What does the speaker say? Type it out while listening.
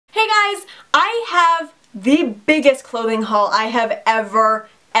guys, I have the biggest clothing haul I have ever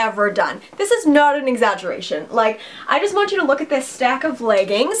done. This is not an exaggeration. Like, I just want you to look at this stack of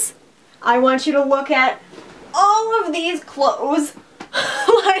leggings. I want you to look at all of these clothes.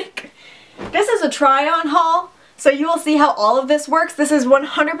 Like, this is a try-on haul. So you will see how all of this works. This is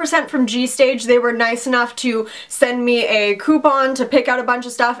 100% from G-Stage. They were nice enough to send me a coupon to pick out a bunch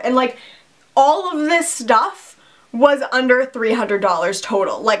of stuff, and like, all of this stuff was under $300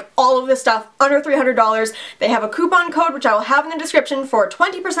 total. Like, all of this stuff under $300. They have a coupon code, which I will have in the description, for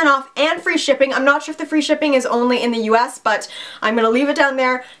 20% off and free shipping. I'm not sure if the free shipping is only in the US, but I'm gonna leave it down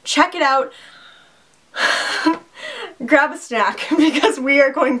there. Check it out. Grab a snack because we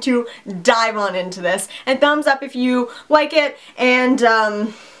are going to dive on into this. And thumbs up if you like it,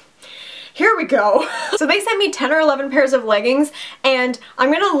 and here we go. So they sent me 10 or 11 pairs of leggings, and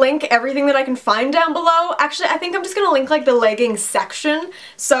I'm gonna link everything that I can find down below. Actually, I think I'm just gonna link like the leggings section,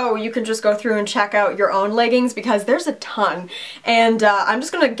 so you can just go through and check out your own leggings, because there's a ton, and I'm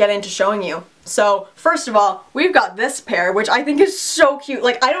just gonna get into showing you. So first of all, we've got this pair, which I think is so cute.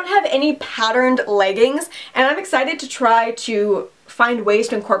 Like, I don't have any patterned leggings, and I'm excited to try to find ways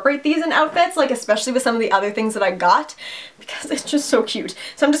to incorporate these in outfits, like especially with some of the other things that I got, because it's just so cute.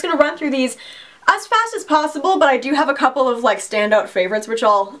 So I'm just gonna run through these as fast as possible, but I do have a couple of like standout favorites which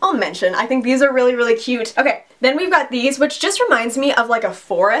I'll mention. I think these are really cute. Okay, then we've got these, which just reminds me of like a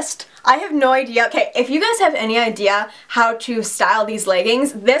forest. I have no idea. Okay, if you guys have any idea how to style these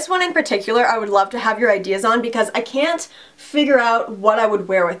leggings, this one in particular I would love to have your ideas on, because I can't figure out what I would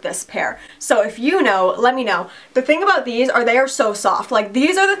wear with this pair. So if you know, let me know. The thing about these are they are so soft. Like,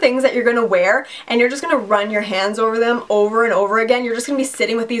 these are the things that you're gonna wear and you're just gonna run your hands over them over and over again. You're just gonna be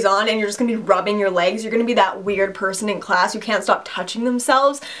sitting with these on and you're just gonna be rubbing your legs. You're gonna be that weird person in class who can't stop touching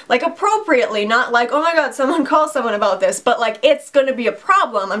themselves, like appropriately, not like, oh my god, someone call someone about this, but like, it's gonna be a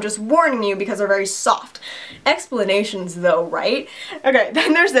problem. I'm just warning you because they're very soft. Explanations though, right? Okay,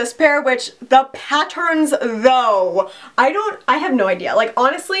 then there's this pair, which the patterns though, I have no idea. Like,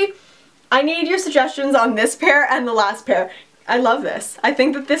 honestly, I need your suggestions on this pair and the last pair. I love this. I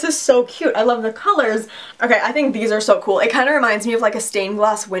think that this is so cute. I love the colors. Okay, I think these are so cool. It kind of reminds me of like a stained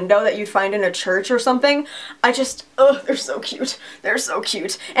glass window that you'd find in a church or something. Oh, they're so cute. They're so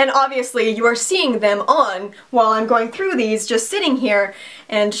cute. And obviously you are seeing them on while I'm going through these, just sitting here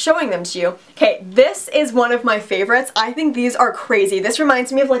and showing them to you. Okay, this is one of my favorites. I think these are crazy. This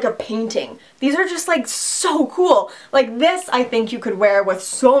reminds me of like a painting. These are just like so cool. Like, this I think you could wear with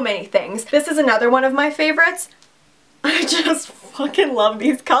so many things. This is another one of my favorites. I just fucking love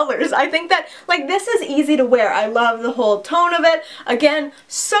these colors. I think that, like, this is easy to wear. I love the whole tone of it. Again,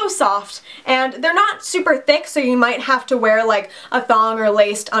 so soft, and they're not super thick, so you might have to wear like a thong or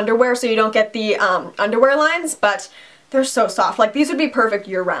laced underwear so you don't get the underwear lines, but they're so soft. Like, these would be perfect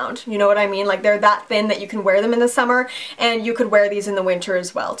year-round, you know what I mean? Like, they're that thin that you can wear them in the summer, and you could wear these in the winter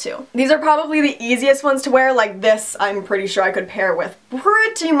as well, too. These are probably the easiest ones to wear. Like, this, I'm pretty sure I could pair with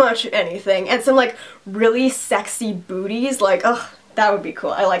pretty much anything. And some, like, really sexy booties. Like, ugh, that would be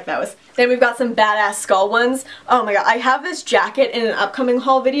cool. I like those. Then we've got some badass skull ones. Oh my god, I have this jacket in an upcoming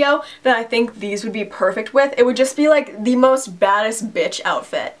haul video that I think these would be perfect with. It would just be like the most baddest bitch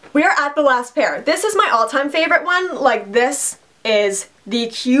outfit. We are at the last pair. This is my all-time favorite one. Like, this is the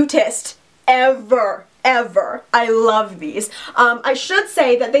cutest ever. I love these. I should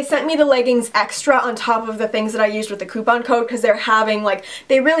say that they sent me the leggings extra on top of the things that I used with the coupon code, because they're having, like,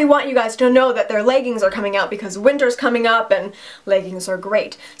 they really want you guys to know that their leggings are coming out because winter's coming up and leggings are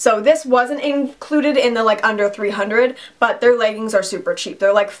great. So this wasn't included in the like under 300, but their leggings are super cheap.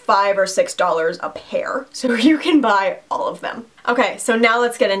 They're like $5 or $6 a pair, so you can buy all of them. Okay, so now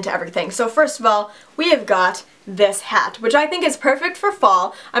let's get into everything. So first of all, we have got this hat, which I think is perfect for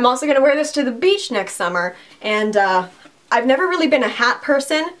fall. I'm also going to wear this to the beach next summer, and I've never really been a hat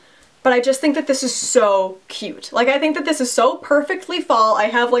person, but I just think that this is so cute. Like, I think that this is so perfectly fall. I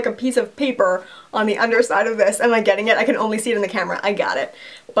have like a piece of paper on the underside of this. Am I getting it? I can only see it in the camera. I got it.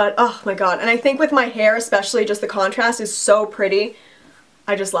 But oh my god. And I think with my hair especially, just the contrast is so pretty.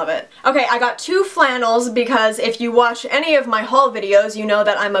 I just love it. Okay, I got two flannels because if you watch any of my haul videos, you know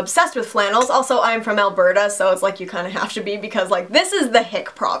that I'm obsessed with flannels. Also, I'm from Alberta, so it's like you kind of have to be, because like this is the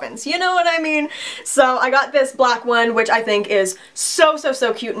hick province, you know what I mean? So I got this black one, which I think is so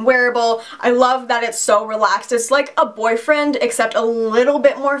cute and wearable. I love that it's so relaxed. It's like a boyfriend, except a little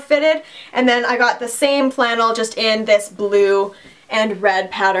bit more fitted. And then I got the same flannel, just in this blue and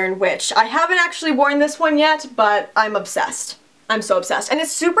red pattern, which I haven't actually worn this one yet, but I'm obsessed. I'm so obsessed. And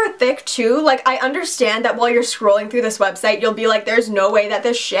it's super thick too. Like, I understand that while you're scrolling through this website, you'll be like, there's no way that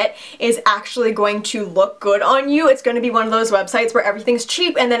this shit is actually going to look good on you. It's going to be one of those websites where everything's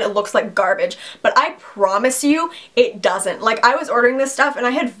cheap and then it looks like garbage. But I promise you, it doesn't. Like, I was ordering this stuff and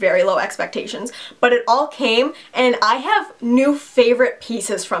I had very low expectations, but it all came, and I have new favorite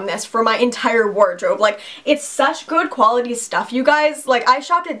pieces from this for my entire wardrobe. Like, it's such good quality stuff, you guys. Like, I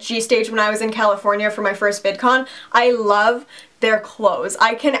shopped at G-Stage when I was in California for my first VidCon. I love their clothes.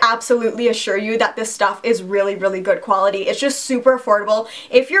 I can absolutely assure you that this stuff is really, really good quality. It's just super affordable.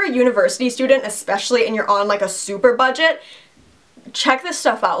 If you're a university student, especially, and you're on like a super budget, check this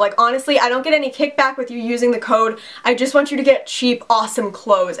stuff out. Like, honestly, I don't get any kickback with you using the code. I just want you to get cheap, awesome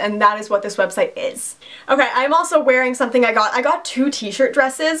clothes, and that is what this website is. Okay, I'm also wearing something I got. I got 2 t-shirt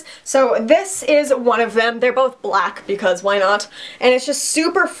dresses. So this is one of them. They're both black because why not? And it's just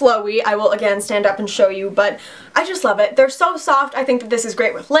super flowy. I will again stand up and show you, but I just love it. They're so soft. I think that this is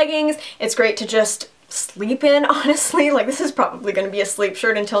great with leggings. It's great to just sleep in, honestly. Like, this is probably going to be a sleep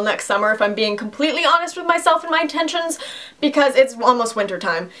shirt until next summer if I'm being completely honest with myself and my intentions, because it's almost winter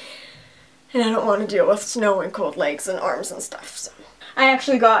time and I don't want to deal with snow and cold legs and arms and stuff. So I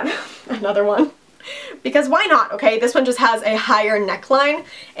actually got another one because why not, okay? This one just has a higher neckline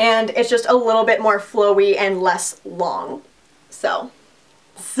and it's just a little bit more flowy and less long. So,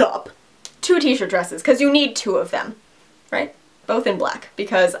 sup. 2 t-shirt dresses, because you need 2 of them, right? Both in black,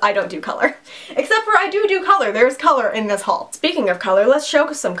 because I don't do color. Except for I do color. There's color in this haul. Speaking of color, let's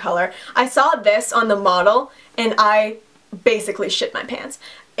show some color. I saw this on the model and I basically shit my pants.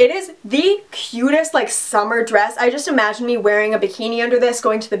 It is the cutest, like, summer dress. I just imagine me wearing a bikini under this,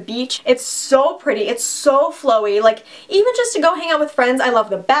 going to the beach. It's so pretty. It's so flowy. Like, even just to go hang out with friends, I love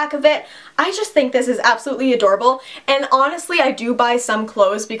the back of it. I just think this is absolutely adorable. And honestly, I do buy some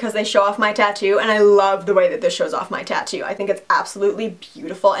clothes because they show off my tattoo, and I love the way that this shows off my tattoo. I think it's absolutely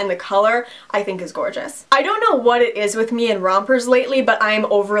beautiful, and the color I think is gorgeous. I don't know what it is with me and rompers lately, but I'm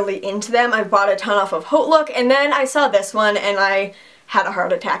overly into them. I've bought a ton off of Look, and then I saw this one and I had a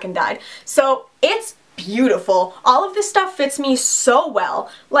heart attack and died. So it's beautiful. All of this stuff fits me so well.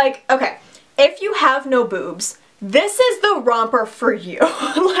 Like, okay, if you have no boobs, this is the romper for you.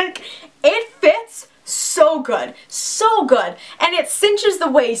 Like, it fits so good, so good. And it cinches the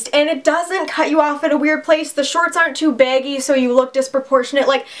waist and it doesn't cut you off at a weird place. The shorts aren't too baggy so you look disproportionate.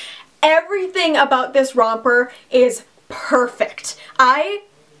 Like, everything about this romper is perfect.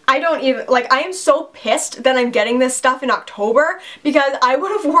 I don't even, like, I am so pissed that I'm getting this stuff in October because I would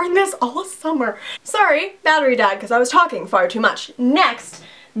have worn this all summer. Sorry, battery died because I was talking far too much. Next,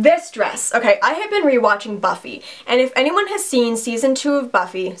 this dress. Okay, I have been rewatching Buffy, and if anyone has seen season 2 of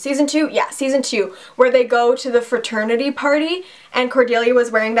Buffy, season 2, yeah, season 2, where they go to the fraternity party and Cordelia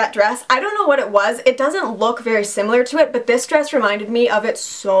was wearing that dress, I don't know what it was. It doesn't look very similar to it, but this dress reminded me of it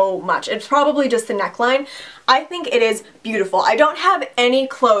so much. It's probably just the neckline. I think it is beautiful. I don't have any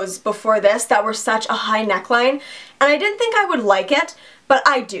clothes before this that were such a high neckline, and I didn't think I would like it, but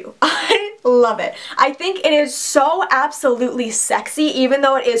I do. I love it. I think it is so absolutely sexy, even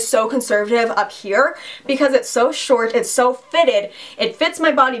though it is so conservative up here, because it's so short, it's so fitted, it fits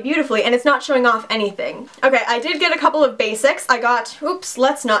my body beautifully, and it's not showing off anything. Okay, I did get a couple of basics. I got, oops,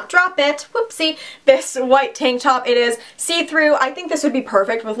 let's not drop it, whoopsie, this white tank top. It is see-through. I think this would be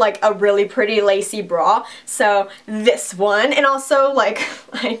perfect with like a really pretty lacy bra, so this one. And also, like,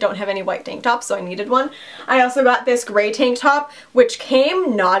 I don't have any white tank tops, so I needed one. I also got this gray tank top, which came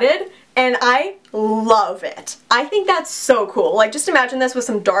knotted, and I love it. I think that's so cool. Like, just imagine this with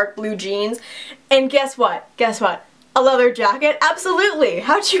some dark blue jeans, and guess what? Guess what? A leather jacket? Absolutely!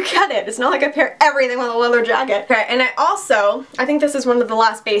 How'd you get it? It's not like I pair everything with a leather jacket. Okay, and I think this is one of the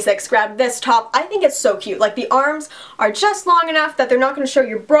last basics, grabbed this top. I think it's so cute. Like, the arms are just long enough that they're not going to show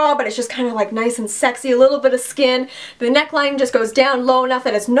your bra, but it's just kind of like nice and sexy, a little bit of skin. The neckline just goes down low enough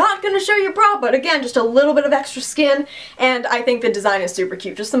that it's not going to show your bra, but again, just a little bit of extra skin. And I think the design is super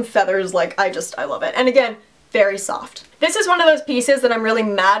cute. Just some feathers, like, I love it. And again, very soft. This is one of those pieces that I'm really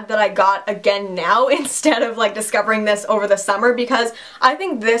mad that I got again now instead of like discovering this over the summer, because I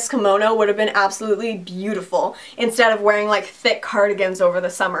think this kimono would have been absolutely beautiful instead of wearing like thick cardigans over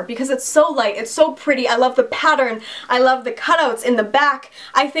the summer, because it's so light, it's so pretty. I love the pattern, I love the cutouts in the back.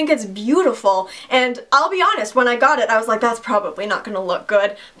 I think it's beautiful, and I'll be honest, when I got it I was like, that's probably not gonna look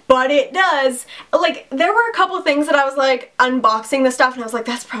good, but it does. Like, there were a couple of things that I was like unboxing the stuff and I was like,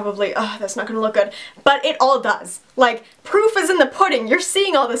 that's probably, oh, that's not gonna look good, but it all does. Like, proof is in the pudding. You're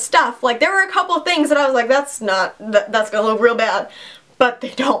seeing all this stuff. Like, there were a couple of things that I was like, that's gonna look real bad. But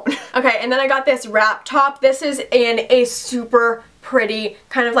they don't. Okay, and then I got this wrap top. This is in a super pretty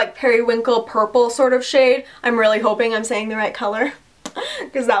kind of like periwinkle purple sort of shade. I'm really hoping I'm saying the right color,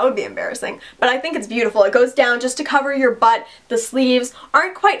 because that would be embarrassing. But I think it's beautiful. It goes down just to cover your butt. The sleeves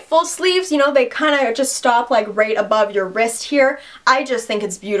aren't quite full sleeves, you know, they kind of just stop like right above your wrist here. I just think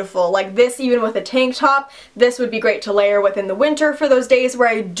it's beautiful. Like this, even with a tank top, this would be great to layer with in the winter for those days where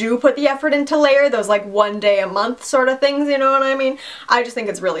I do put the effort into layer, those like one day a month sort of things, you know what I mean? I just think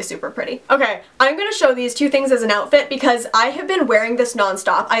it's really super pretty. Okay, I'm gonna show these two things as an outfit because I have been wearing this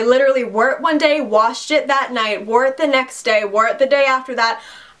nonstop. I literally wore it one day, washed it that night, wore it the next day, wore it the day after that.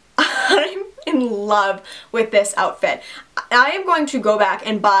 I'm in love with this outfit. I am going to go back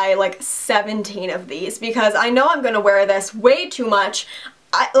and buy like 17 of these because I know I'm going to wear this way too much.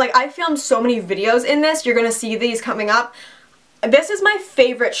 I filmed so many videos in this. You're going to see these coming up. This is my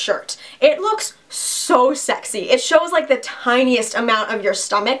favorite shirt. It looks so sexy. It shows like the tiniest amount of your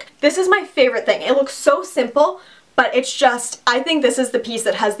stomach. This is my favorite thing. It looks so simple, but it's just, I think this is the piece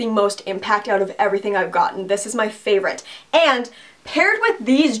that has the most impact out of everything I've gotten. This is my favorite. And paired with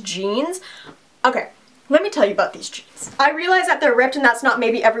these jeans, okay, let me tell you about these jeans. I realize that they're ripped and that's not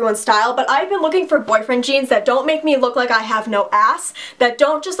maybe everyone's style, but I've been looking for boyfriend jeans that don't make me look like I have no ass, that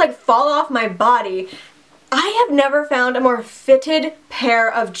don't just like fall off my body. I have never found a more fitted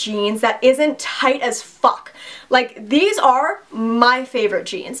pair of jeans that isn't tight as fuck. Like, these are my favorite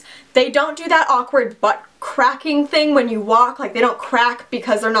jeans. They don't do that awkward butt cracking thing when you walk, like they don't crack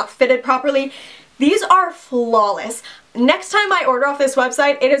because they're not fitted properly. These are flawless. Next time I order off this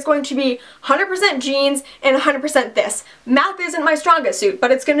website, it is going to be 100% jeans and 100% this. Math isn't my strongest suit, but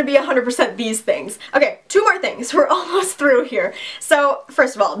it's going to be 100% these things. Okay, two more things. We're almost through here. So,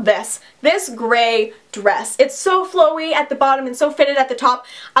 first of all, this gray dress. It's so flowy at the bottom and so fitted at the top.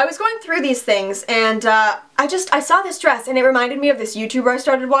 I was going through these things and I saw this dress and it reminded me of this YouTuber I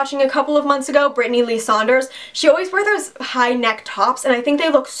started watching a couple of months ago, Brittany Lee Saunders. She always wears those high neck tops and I think they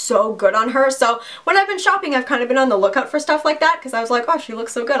look so good on her. So when I've been shopping, I've kind of been on the lookout for stuff like that because I was like, oh, she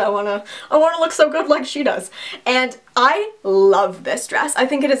looks so good. I wanna look so good like she does. And I love this dress. I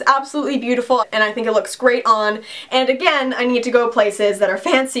think it is absolutely beautiful and I think it looks great on. And again, I need to go places that are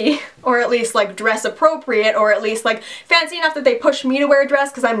fancy or at least like dress appropriate or at least like fancy enough that they push me to wear a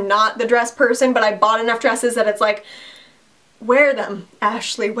dress because I'm not the dress person, but I bought enough dresses that it's like, wear them,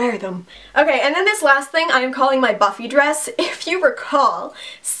 Ashley, wear them. Okay, and then this last thing I am calling my Buffy dress. If you recall,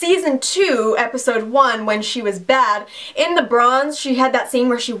 season 2, episode 1, when she was bad, in the bronze, she had that scene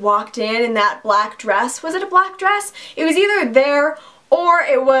where she walked in that black dress. Was it a black dress? It was either there or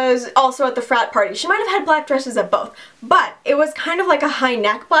it was also at the frat party. She might have had black dresses at both, but it was kind of like a high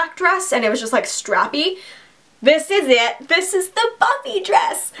neck black dress and it was just like strappy. This is it. This is the Buffy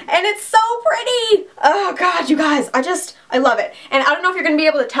dress. And it's so pretty. Oh god, you guys. I love it. And I don't know if you're going to be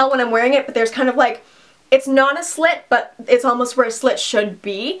able to tell when I'm wearing it, but there's kind of like, it's not a slit, but it's almost where a slit should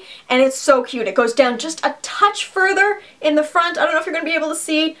be. And it's so cute. It goes down just a touch further in the front. I don't know if you're going to be able to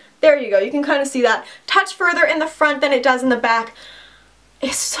see. There you go. You can kind of see that. Touch further in the front than it does in the back.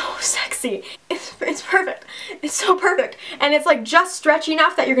 It's so sexy. It's perfect. It's so perfect. And it's like just stretchy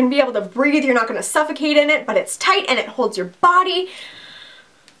enough that you're going to be able to breathe. You're not going to suffocate in it, but it's tight and it holds your body.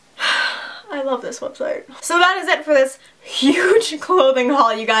 I love this website. So that is it for this huge clothing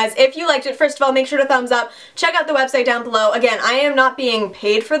haul, you guys. If you liked it, first of all, make sure to thumbs up. Check out the website down below. Again, I am not being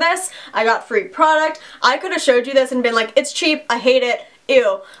paid for this. I got free product. I could have showed you this and been like, it's cheap, I hate it,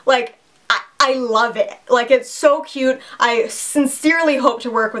 ew. Like, I love it. Like, it's so cute. I sincerely hope to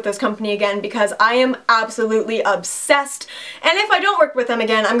work with this company again because I am absolutely obsessed. And if I don't work with them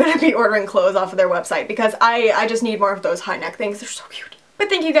again, I'm going to be ordering clothes off of their website because I just need more of those high neck things. They're so cute. But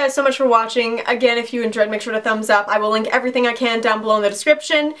thank you guys so much for watching. Again, if you enjoyed, make sure to thumbs up. I will link everything I can down below in the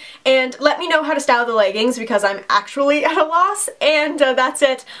description. And let me know how to style the leggings because I'm actually at a loss. And that's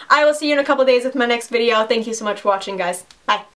it. I will see you in a couple days with my next video. Thank you so much for watching, guys. Bye.